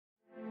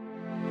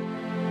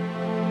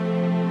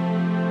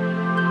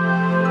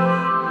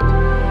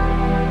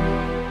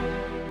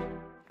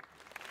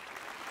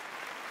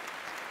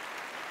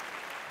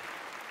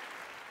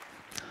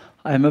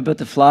I'm a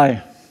butterfly.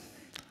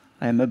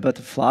 I am a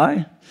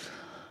butterfly.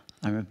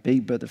 I'm a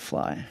big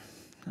butterfly.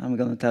 I'm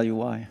going to tell you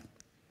why.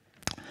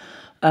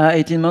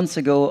 18 months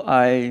ago,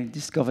 I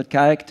discovered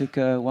kayak, took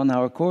a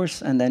 1-hour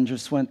course, and then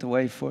just went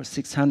away for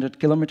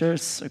 600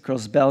 kilometers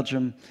across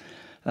Belgium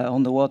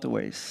on the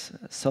waterways.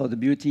 Saw the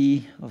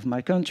beauty of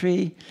my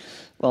country,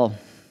 well,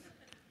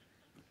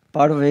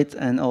 part of it,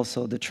 and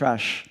also the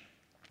trash.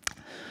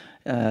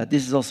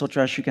 This is also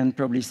trash. You can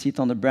probably see it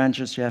on the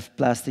branches. You have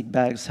plastic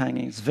bags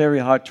hanging. It's very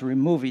hard to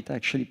remove it,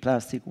 actually,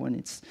 plastic, when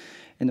it's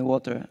in the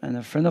water. And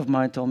a friend of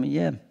mine told me,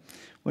 yeah,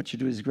 what you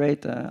do is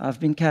great. I've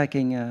been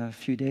kayaking a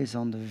few days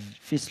on the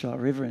Vistula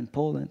river in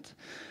Poland.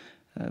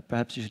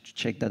 Perhaps you should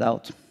check that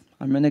out.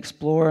 I'm an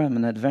explorer. I'm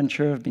an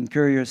adventurer. I've been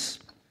curious.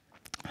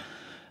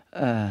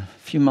 A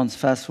few months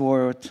fast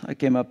forward, I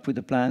came up with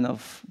a plan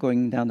of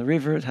going down the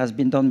river. It has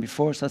been done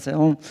before, so I said,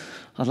 oh,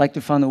 I'd like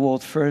to find the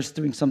world first,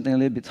 doing something a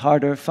little bit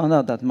harder. Found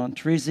out that Mt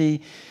Everest,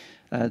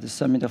 the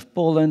summit of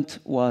Poland,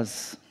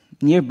 was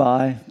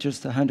nearby,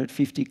 just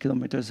 150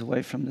 kilometers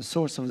away from the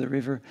source of the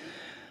river,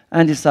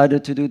 and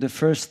decided to do the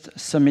first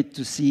summit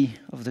to sea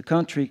of the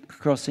country,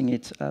 crossing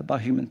it by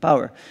human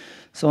power.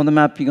 So on the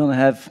map, you're going to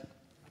have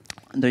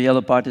the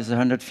yellow part is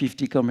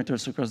 150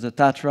 kilometers across the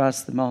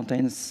Tatras, the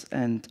mountains,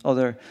 and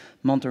other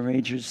mountain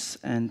ranges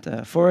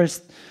and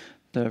forest.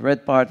 The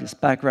red part is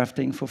pack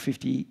rafting for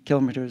 50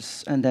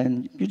 kilometers, and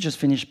then you just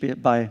finish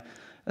by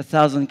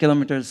 1,000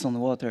 kilometers on the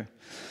water.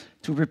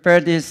 To prepare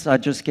this, I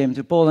just came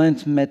to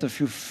Poland, met a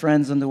few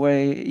friends on the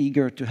way,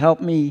 eager to help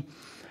me,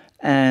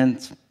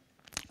 and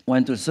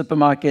went to the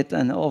supermarket,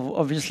 and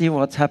obviously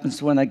what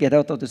happens when I get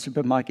out of the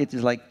supermarket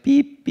is like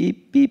beep,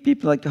 beep, beep,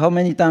 beep. Like, how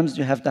many times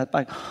do you have that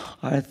bag?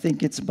 I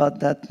think it's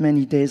about that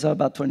many days,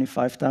 about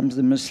 25 times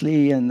the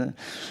muesli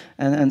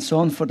and so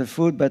on for the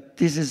food, but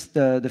this is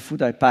the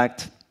food I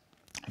packed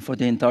for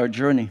the entire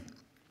journey.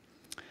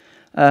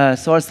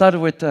 So I started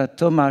with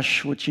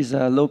Tomasz, which is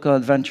a local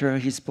adventurer.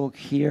 He spoke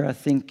here, I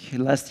think,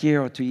 last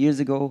year or 2 years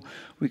ago.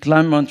 We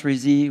climbed Mt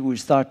Everest. We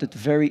started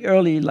very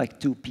early, like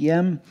 2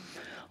 p.m.,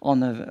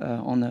 on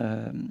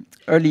a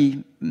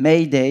early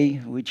May day,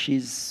 which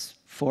is,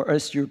 for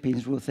us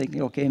Europeans, we'll think,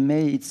 okay,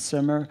 May, it's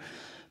summer,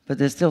 but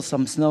there's still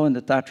some snow in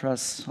the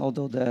Tatras,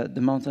 although the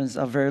mountains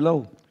are very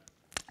low.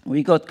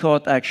 We got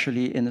caught,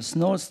 actually, in a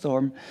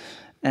snowstorm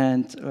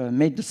and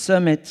made the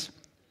summit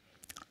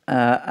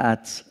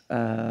at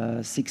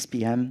 6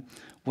 p.m.,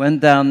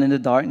 went down in the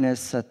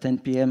darkness at 10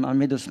 p.m. I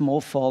made a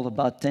small fall,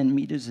 about 10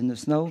 meters in the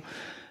snow,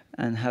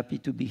 and happy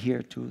to be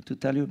here to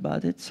tell you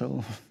about it.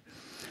 So.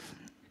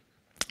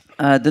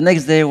 The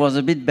next day was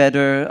a bit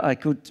better. I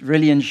could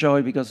really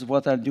enjoy, because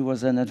what I do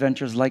as an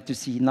adventurer is like to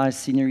see nice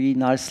scenery,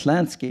 nice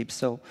landscapes.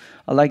 So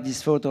I like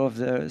this photo of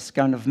this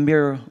kind of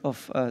mirror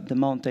of the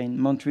mountain.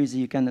 Mt Everest,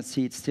 you cannot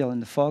see it still in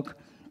the fog.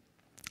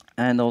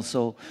 And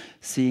also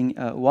seeing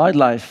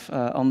wildlife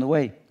on the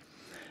way.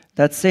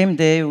 That same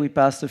day, we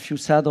passed a few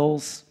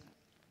saddles.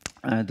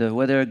 The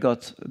weather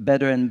got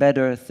better and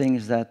better.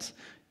 Things that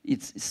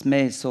it's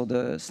May, so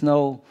the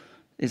snow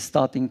is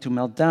starting to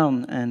melt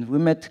down, and we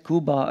met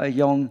Kuba, a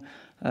young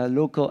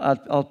local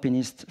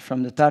alpinist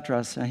from the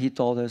Tatras, and he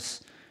told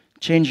us,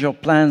 change your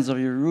plans of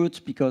your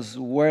route, because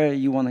where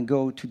you want to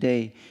go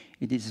today,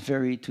 it is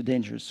very too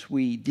dangerous.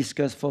 We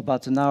discussed for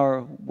about an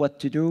hour what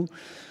to do,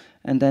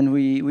 and then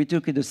we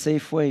took it a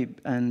safe way,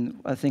 and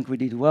I think we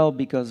did well,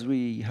 because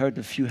we heard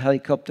a few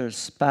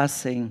helicopters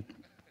passing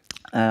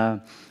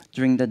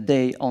during that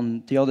day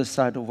on the other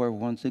side of where we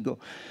wanted to go.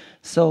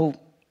 So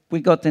we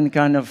got in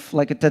kind of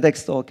like a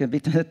TEDx talk, a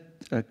bit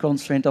a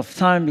constraint of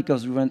time,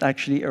 because we went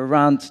actually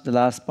around the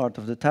last part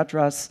of the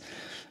Tatras.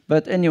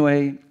 But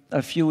anyway,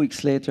 a few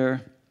weeks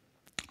later,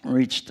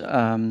 reached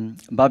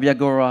Babia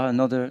Gora,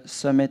 another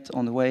summit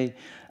on the way,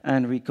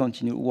 and we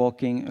continued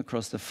walking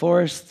across the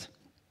forest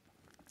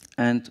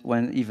and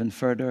went even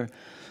further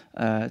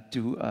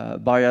to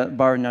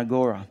Barna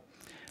Gora.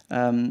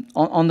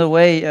 On the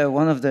way,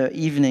 one of the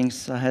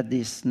evenings, I had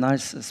this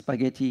nice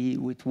spaghetti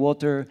with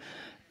water,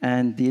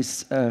 and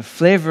this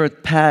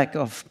flavored pack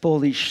of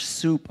Polish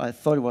soup. I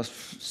thought it was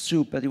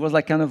soup, but it was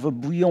like kind of a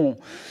bouillon.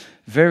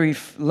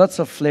 Lots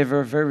of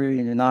flavor, very,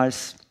 really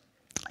nice.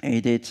 I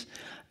ate it.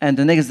 And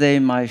the next day,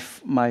 my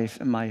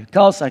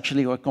calves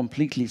actually were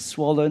completely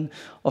swollen.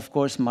 Of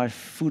course, my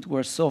foot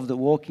were soft the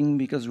walking,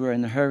 because we were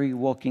in a hurry,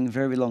 walking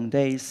very long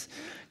days.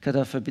 Cut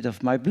off a bit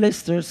of my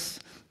blisters.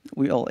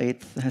 We all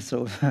ate,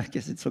 so I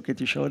guess it's okay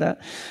to show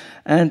that.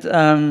 And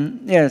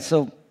yeah,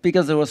 so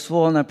because it was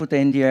swollen, I put it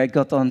in the air. I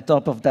got on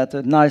top of that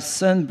a nice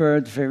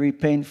sunbird, very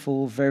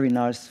painful, very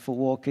nice for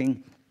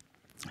walking,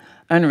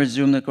 and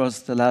resumed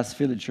across the last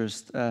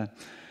villagers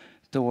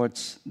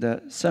towards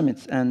the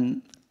summit.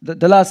 And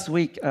the last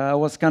week, I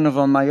was kind of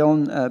on my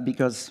own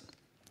because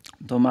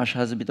Tomasz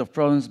has a bit of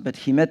problems, but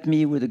he met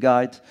me with a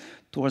guide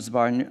towards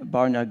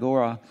Barna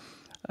Gora,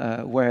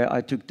 where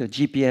I took the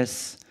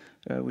GPS,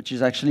 which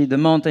is actually the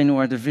mountain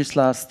where the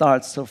Vistula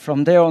starts. So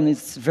from there on,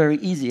 it's very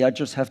easy. I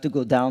just have to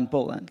go down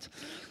Poland.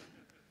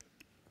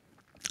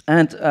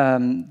 And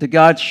the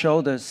guide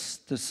showed us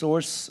the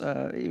source.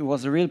 It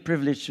was a real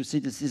privilege to see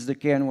this is the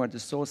cairn where the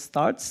source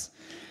starts.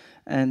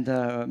 And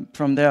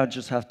from there, I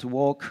just have to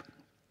walk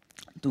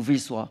to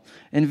Vistula.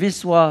 In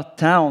Vistula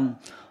town,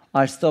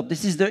 I stopped.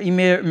 This is the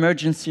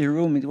emergency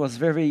room. It was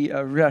very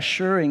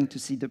reassuring to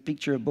see the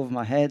picture above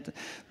my head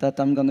that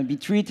I'm going to be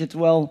treated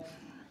well.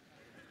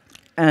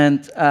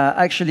 And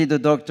actually, the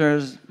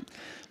doctors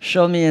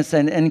showed me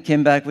and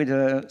came back with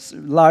a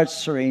large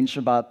syringe,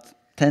 about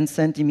 10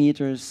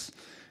 centimeters,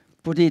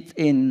 put it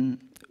in,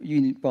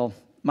 well,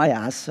 my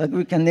ass,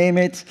 we can name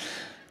it,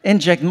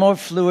 inject more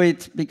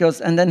fluid,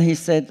 and then he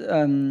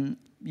said,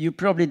 you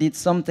probably did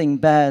something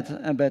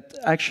bad, but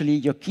actually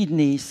your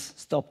kidneys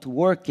stopped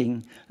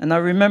working. And I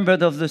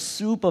remembered of the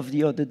soup of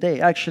the other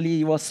day.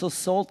 Actually, it was so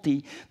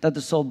salty that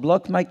the salt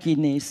blocked my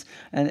kidneys,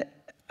 and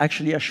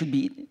actually I should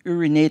be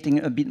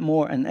urinating a bit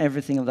more, and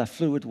everything of that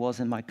fluid was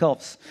in my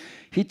coughs.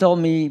 He told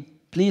me,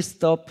 please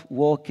stop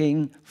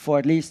walking for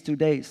at least 2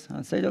 days.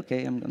 I said,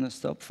 okay, I'm going to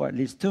stop for at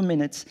least 2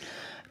 minutes,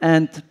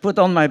 and put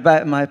on my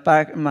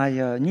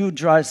new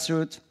dry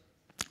suit.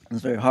 It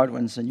was very hard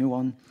when it's a new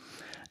one.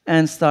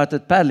 And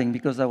started paddling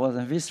because I was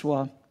in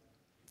Vistula.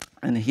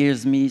 And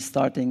here's me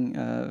starting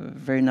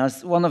very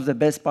nice. One of the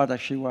best parts,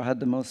 actually, where I had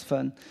the most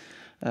fun,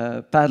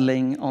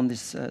 paddling on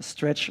this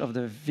stretch of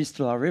the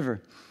Vistula River.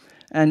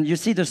 And you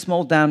see the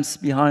small dams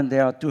behind.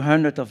 There are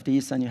 200 of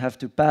these, and you have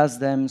to pass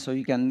them so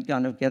you can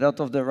kind of get out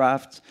of the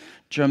raft,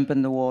 jump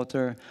in the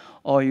water,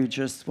 or you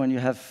just, when you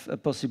have a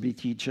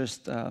possibility,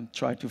 just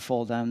try to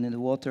fall down in the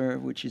water,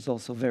 which is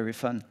also very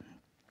fun.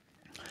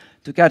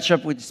 To catch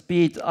up with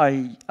speed,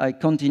 I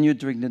continued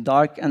during the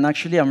dark, and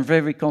actually I'm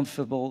very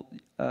comfortable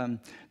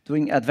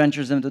doing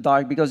adventures in the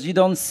dark because you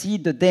don't see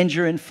the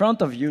danger in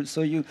front of you,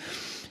 so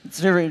it's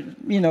very,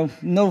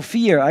 no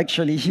fear,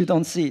 actually, you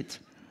don't see it.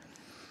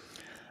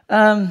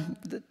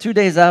 2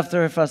 days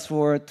after, fast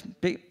forward,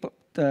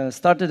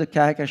 started a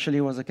kayak. Actually,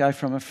 it was a kayak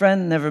from a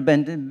friend, never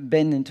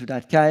been into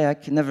that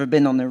kayak, never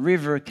been on a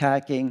river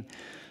kayaking,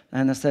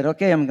 and I said,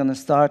 okay, I'm gonna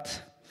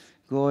start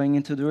going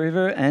into the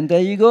river, and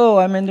there you go,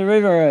 I'm in the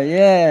river,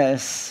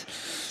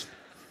 yes.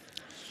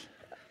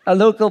 A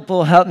local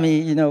Pole helped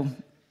me,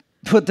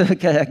 put the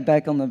kayak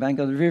back on the bank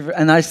of the river,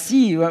 and I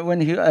see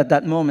when he, at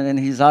that moment, in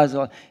his eyes,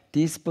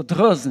 this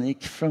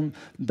Podroznik from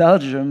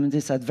Belgium,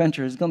 this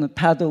adventurer, is going to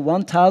paddle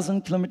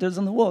 1,000 kilometers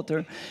on the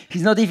water.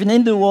 He's not even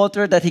in the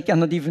water, that he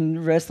cannot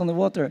even rest on the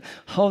water.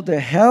 How the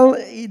hell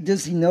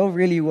does he know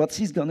really what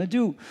he's going to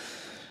do?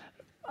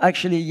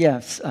 Actually,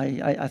 yes,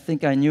 I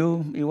think I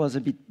knew it was a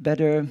bit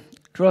better.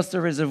 Crossed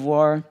the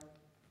reservoir,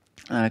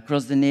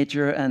 crossed the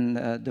nature,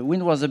 and the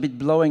wind was a bit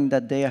blowing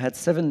that day. I had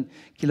 7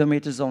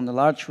 kilometers on the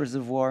large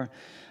reservoir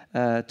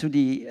to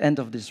the end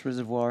of this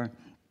reservoir.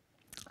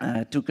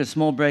 Took a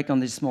small break on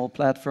this small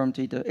platform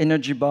to eat an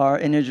energy bar,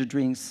 energy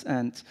drinks,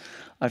 and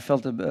I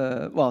felt,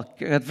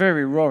 got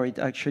very worried,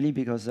 actually,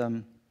 because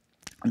I've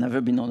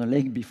never been on a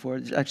lake before.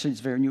 Actually,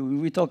 it's very new.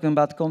 We're talking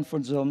about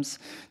comfort zones.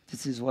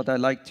 This is what I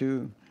like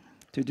to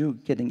do,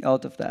 getting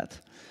out of that.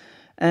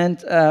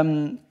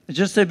 And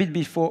just a bit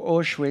before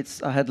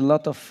Auschwitz, I had a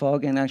lot of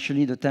fog, and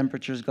actually the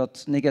temperatures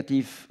got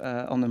negative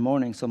on the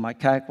morning. So my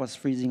kayak was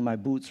freezing, my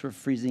boots were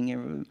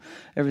freezing,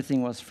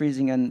 everything was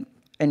freezing. And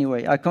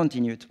anyway, I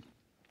continued.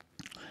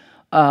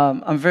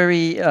 I'm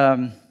very,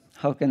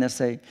 how can I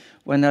say,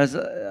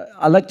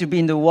 I like to be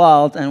in the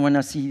wild, and when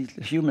I see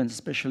humans,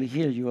 especially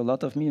here, a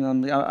lot of me,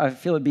 I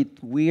feel a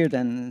bit weird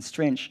and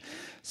strange.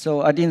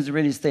 So I didn't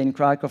really stay in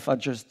Krakow. I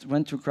just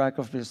went to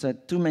Krakow because I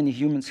said, too many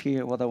humans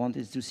here. What I want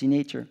is to see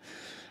nature.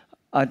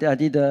 I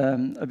did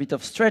a bit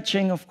of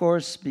stretching, of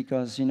course,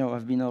 because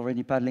I've been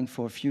already paddling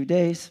for a few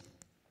days.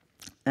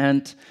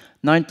 And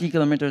 90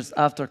 kilometers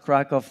after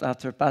Krakow,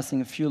 after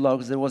passing a few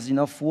logs, there was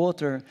enough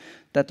water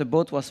that the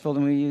boat was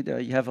following me.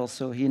 You have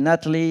also here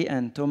Natalie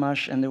and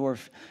Tomasz, and they were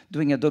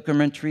doing a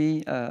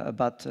documentary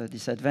about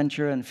this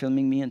adventure and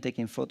filming me and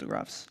taking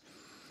photographs.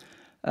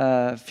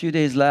 A few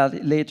days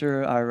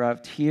later, I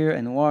arrived here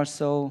in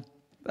Warsaw,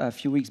 a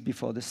few weeks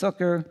before the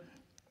soccer,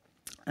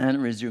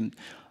 and resumed.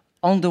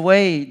 On the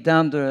way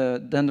down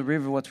the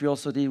river, what we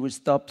also did, we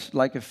stopped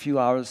like a few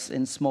hours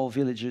in small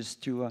villages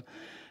to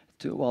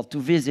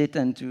visit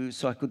and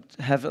so I could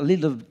have a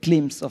little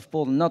glimpse of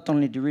Poland, not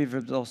only the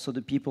river, but also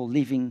the people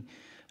living.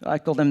 I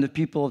call them the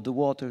people of the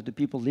water, the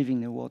people living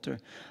in the water.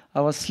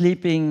 I was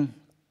sleeping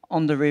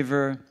on the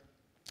river,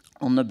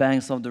 on the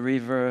banks of the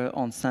river,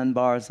 on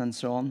sandbars and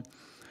so on.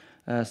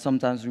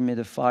 Sometimes we made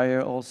a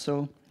fire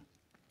also,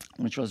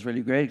 which was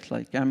really great,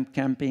 like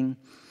camping.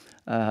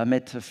 I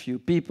met a few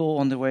people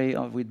on the way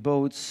with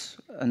boats,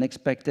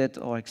 unexpected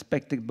or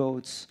expected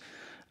boats.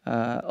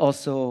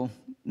 Also,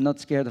 not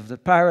scared of the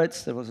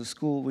pirates. There was a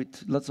school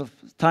with lots of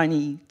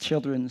tiny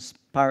children's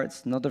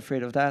pirates, not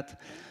afraid of that.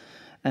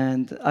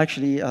 And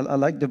actually, I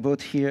like the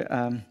boat here.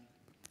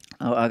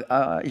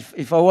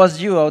 If I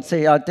was you, I would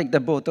say I'd take the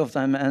boat off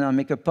and I'll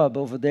make a pub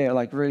over there,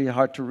 like really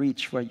hard to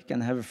reach, where you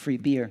can have a free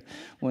beer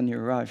when you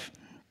arrive.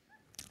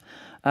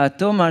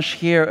 Tomasz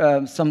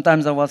here,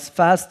 sometimes I was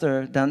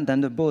faster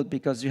than the boat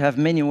because you have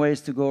many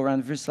ways to go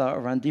around Vistula,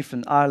 around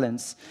different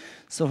islands.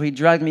 So he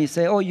dragged me,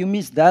 say, oh, you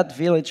missed that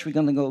village, we're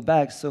going to go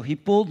back. So he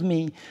pulled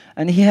me,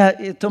 and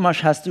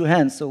Tomasz has 2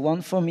 hands, so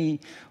one for me,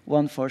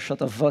 one for a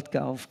shot of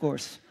vodka, of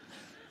course.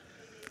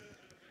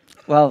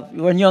 Well,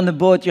 when you're on the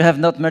boat, you have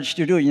not much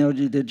to do. You know,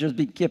 they just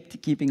be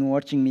keeping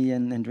watching me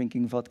and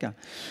drinking vodka.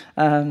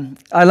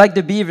 I like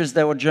the beavers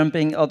that were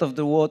jumping out of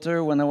the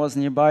water when I was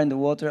nearby in the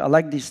water. I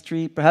like this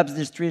tree. Perhaps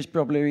this tree is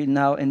probably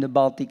now in the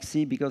Baltic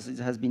Sea because it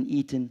has been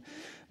eaten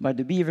by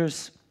the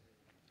beavers.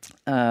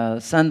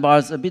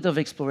 Sandbars, a bit of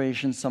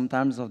exploration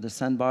sometimes of the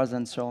sandbars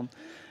and so on.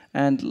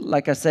 And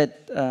like I said,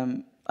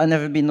 I've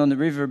never been on the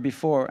river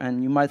before,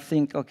 and you might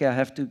think, okay, I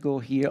have to go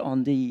here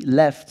on the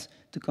left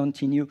to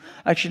continue.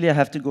 Actually, I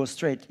have to go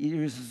straight. It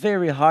is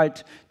very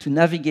hard to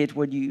navigate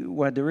where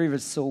the river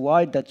is so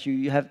wide that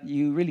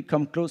you really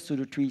come close to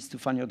the trees to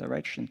find your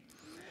direction.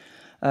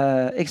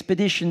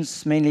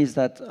 Expeditions, mainly is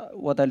that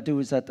what I'll do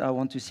is that I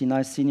want to see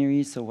nice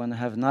scenery, so when I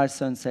have a nice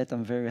sunset,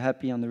 I'm very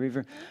happy on the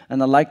river.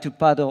 And I like to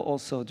paddle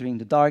also during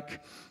the dark,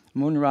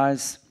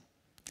 moonrise.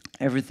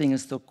 Everything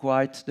is so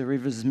quiet, the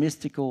river is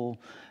mystical,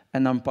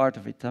 and I'm part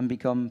of it. I'm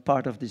become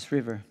part of this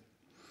river.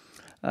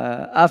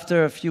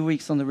 After a few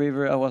weeks on the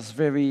river, I was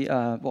very,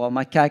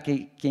 my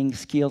kayaking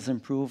skills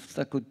improved.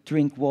 I could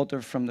drink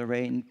water from the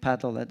rain,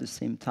 paddle at the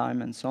same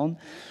time, and so on.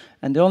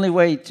 And the only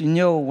way to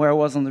know where I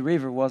was on the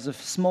river was a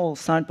small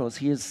signpost.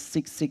 Here's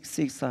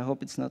 666. I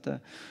hope it's not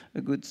a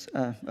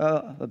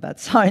bad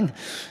sign.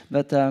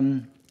 But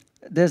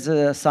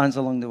there's signs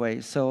along the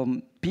way.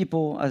 So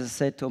people, as I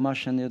said,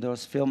 Tomasz and the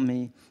others filmed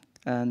me.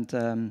 And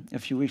a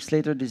few weeks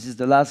later, this is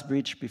the last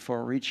bridge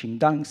before reaching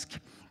Gdansk.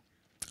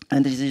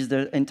 And this is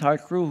the entire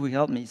crew who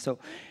helped me. So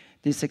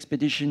this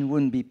expedition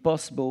wouldn't be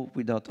possible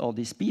without all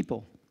these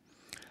people.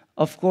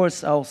 Of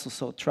course, I also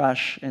saw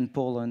trash in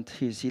Poland.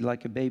 You see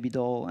like a baby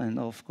doll, and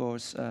of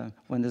course,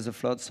 when there's a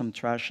flood, some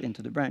trash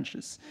into the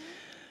branches.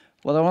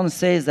 What I want to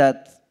say is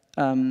that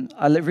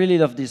I really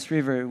love this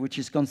river, which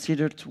is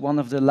considered one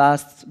of the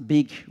last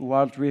big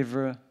wild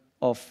river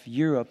of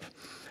Europe.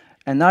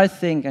 And I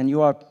think, and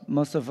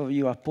most of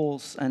you are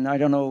Poles, and I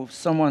don't know,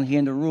 someone here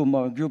in the room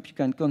or a group, you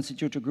can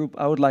constitute a group.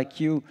 I would like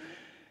you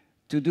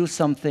to do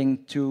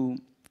something to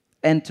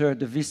enter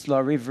the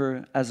Vistula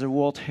River as a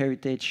World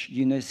Heritage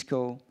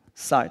UNESCO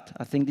site.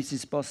 I think this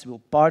is possible,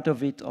 part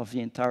of it, of the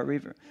entire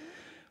river.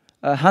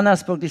 Hannah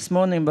spoke this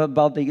morning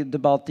about the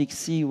Baltic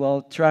Sea.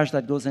 Well, trash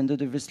that goes into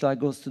the Vistula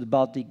goes to the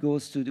Baltic,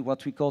 goes to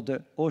what we call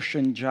the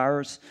ocean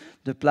jars,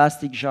 the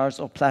plastic jars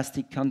or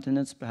plastic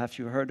continents. Perhaps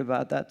you heard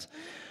about that.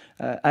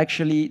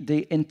 Actually,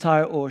 the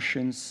entire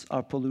oceans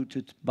are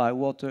polluted by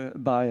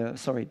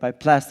by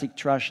plastic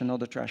trash and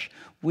other trash.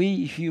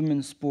 We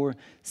humans pour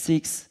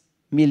 6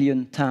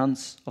 million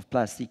tons of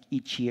plastic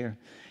each year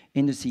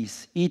in the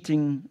seas,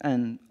 eaten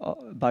and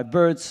by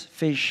birds,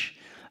 fish,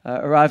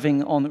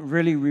 arriving on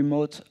really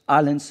remote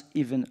islands,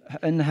 even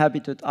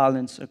uninhabited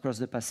islands across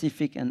the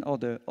Pacific and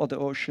other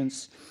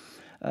oceans,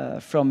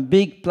 from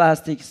big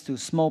plastics to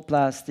small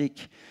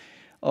plastic,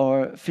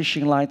 or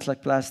fishing lines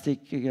like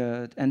plastic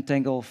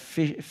entangle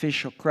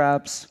fish or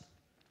crabs.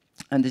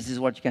 And this is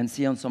what you can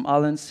see on some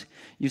islands.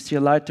 You see a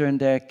lighter in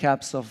there,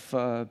 caps of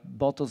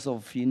bottles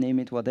of you name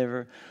it,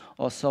 whatever,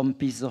 or some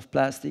pieces of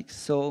plastic.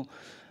 So,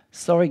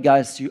 sorry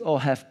guys, you all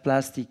have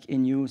plastic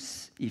in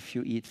use if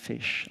you eat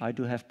fish. I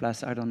do have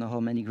plastic, I don't know how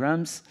many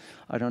grams.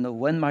 I don't know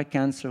when my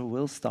cancer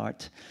will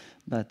start,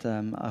 but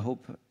I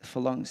hope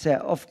for long. So,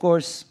 of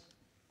course,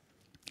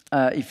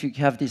 if you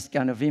have these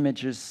kind of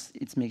images,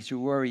 it makes you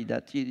worry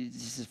that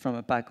this is from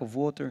a pack of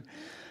water.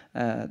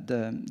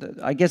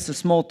 I guess the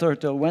small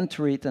turtle went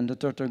through it, and the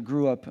turtle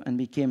grew up and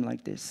became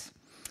like this.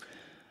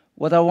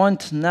 What I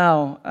want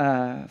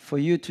now for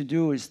you to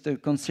do is to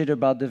consider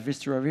about the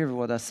Vistula River,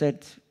 what I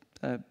said,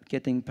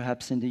 getting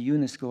perhaps in the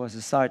UNESCO as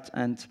a site,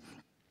 and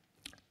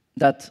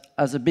that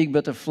as a big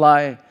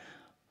butterfly,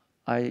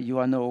 you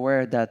are now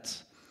aware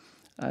that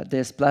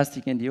there's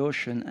plastic in the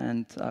ocean,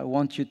 and I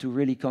want you to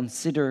really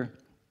consider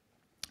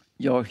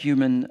your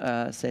human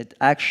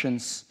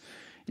actions.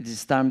 It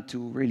is time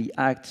to really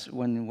act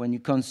when you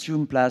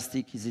consume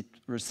plastic. Is it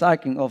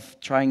recycling, of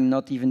trying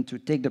not even to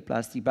take the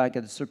plastic back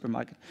at the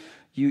supermarket?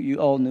 You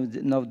all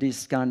know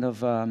this kind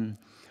of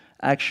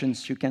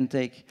actions you can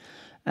take.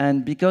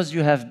 And because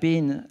you have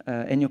been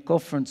in your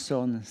comfort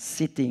zone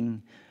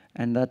sitting,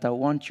 and that I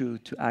want you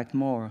to act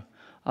more,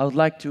 I would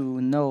like to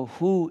know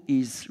who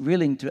is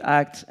willing to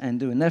act and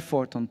do an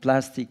effort on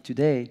plastic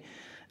today,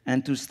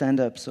 and to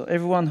stand up. So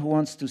everyone who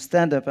wants to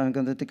stand up, I'm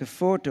going to take a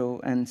photo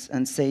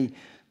and say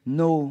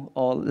no,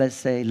 or let's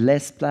say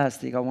less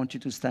plastic. I want you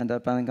to stand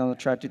up, and I'm going to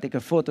try to take a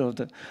photo of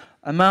the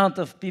amount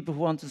of people who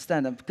want to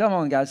stand up. Come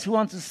on, guys. Who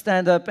wants to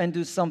stand up and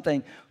do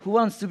something? Who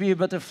wants to be a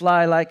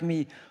butterfly like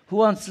me? Who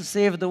wants to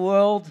save the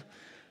world?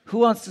 Who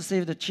wants to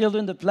save the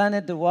children, the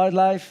planet, the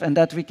wildlife, and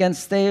that we can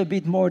stay a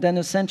bit more than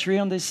a century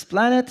on this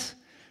planet?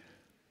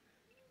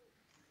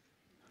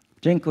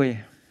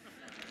 Dziękuję.